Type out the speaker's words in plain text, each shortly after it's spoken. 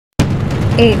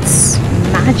It's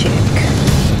magic.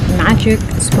 Magic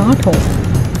Smart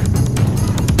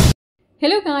Home.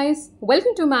 Hello guys,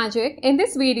 welcome to Magic. In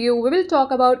this video, we will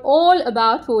talk about all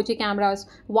about 4G cameras,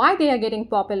 why they are getting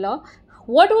popular,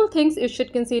 what all things you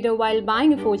should consider while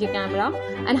buying a 4G camera,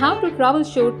 and how to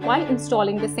troubleshoot while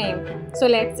installing the same. So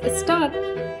let's start.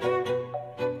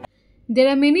 There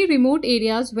are many remote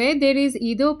areas where there is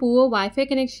either poor Wi-Fi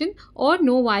connection or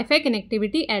no Wi-Fi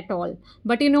connectivity at all.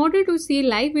 But in order to see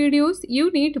live videos, you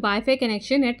need Wi-Fi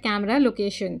connection at camera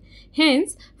location.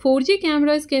 Hence, 4G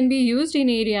cameras can be used in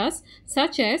areas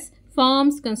such as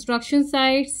farms, construction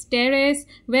sites, terrace,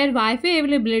 where Wi-Fi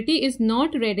availability is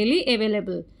not readily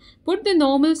available. Put the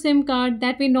normal SIM card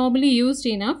that we normally used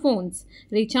in our phones.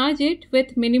 Recharge it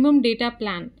with minimum data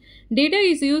plan. Data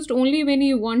is used only when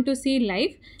you want to see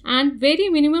live, and very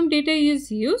minimum data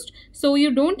is used, so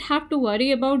you don't have to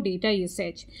worry about data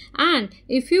usage. And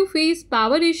if you face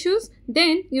power issues,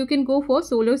 then you can go for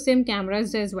solo SIM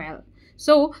cameras as well.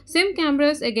 So SIM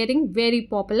cameras are getting very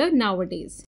popular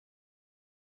nowadays.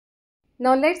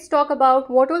 Now let's talk about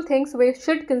what all things we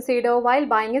should consider while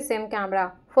buying a SIM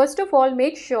camera. First of all,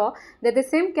 make sure that the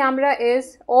SIM camera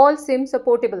is all SIM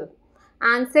supportable.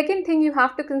 And second thing you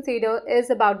have to consider is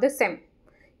about the SIM.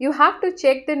 You have to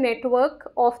check the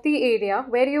network of the area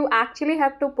where you actually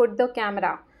have to put the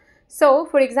camera. So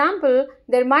for example,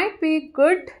 there might be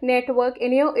good network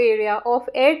in your area of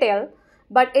Airtel,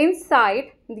 but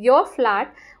inside your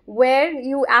flat where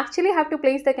you actually have to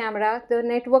place the camera, the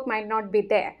network might not be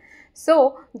there.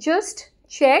 So just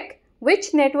check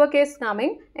which network is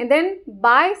coming and then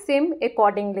buy SIM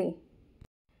accordingly.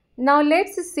 Now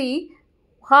let's see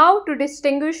how to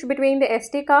distinguish between the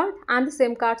SD card and the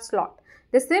SIM card slot.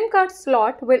 The SIM card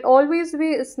slot will always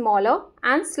be smaller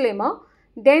and slimmer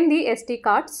than the SD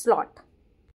card slot.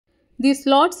 The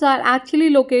slots are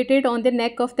actually located on the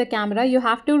neck of the camera. You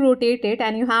have to rotate it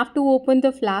and you have to open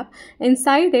the flap.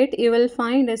 Inside it, you will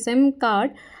find a SIM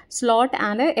card slot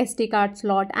and a SD card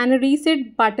slot and a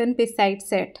reset button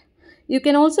besides it. You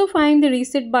can also find the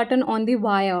reset button on the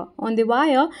wire. On the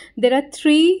wire, there are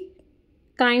three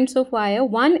kinds of wire.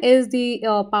 One is the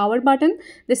power button,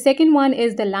 the second one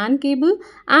is the LAN cable,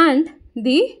 and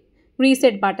the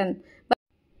reset button. But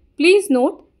please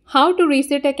note how to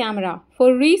reset a camera.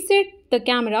 For reset the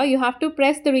camera, you have to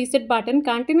press the reset button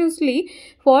continuously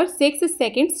for 6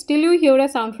 seconds till you hear a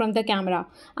sound from the camera.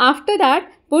 After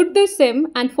that, put the SIM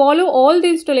and follow all the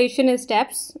installation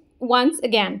steps once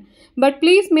again. But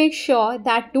please make sure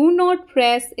that do not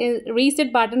press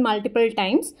reset button multiple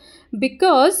times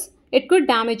because it could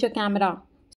damage your camera.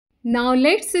 Now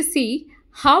let's see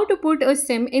how to put a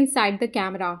SIM inside the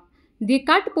camera. The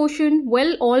cut portion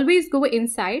will always go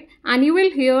inside and you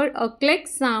will hear a click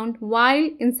sound while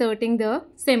inserting the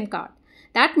SIM card.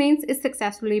 That means it's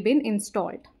successfully been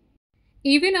installed.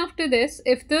 Even after this,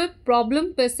 if the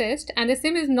problem persists and the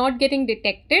SIM is not getting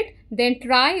detected, then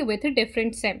try with a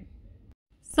different SIM.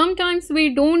 Sometimes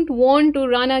we don't want to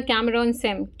run our camera on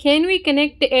SIM. Can we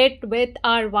connect it with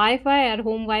our Wi-Fi, our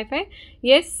home Wi-Fi?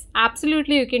 Yes,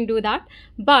 absolutely you can do that.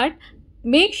 But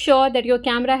make sure that your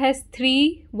camera has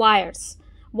 3 wires.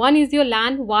 One is your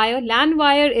LAN wire. LAN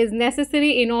wire is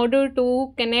necessary in order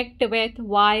to connect with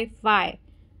Wi-Fi.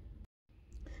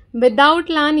 Without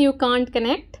LAN, you can't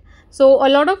connect. So a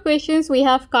lot of questions we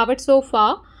have covered so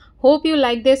far. Hope you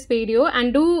like this video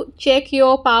and do check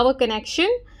your power connection.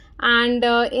 And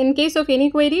in case of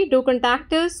any query, do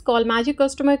contact us, call Magic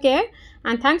Customer Care.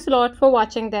 And thanks a lot for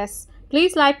watching this.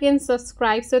 Please like and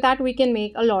subscribe so that we can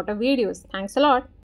make a lot of videos. Thanks a lot.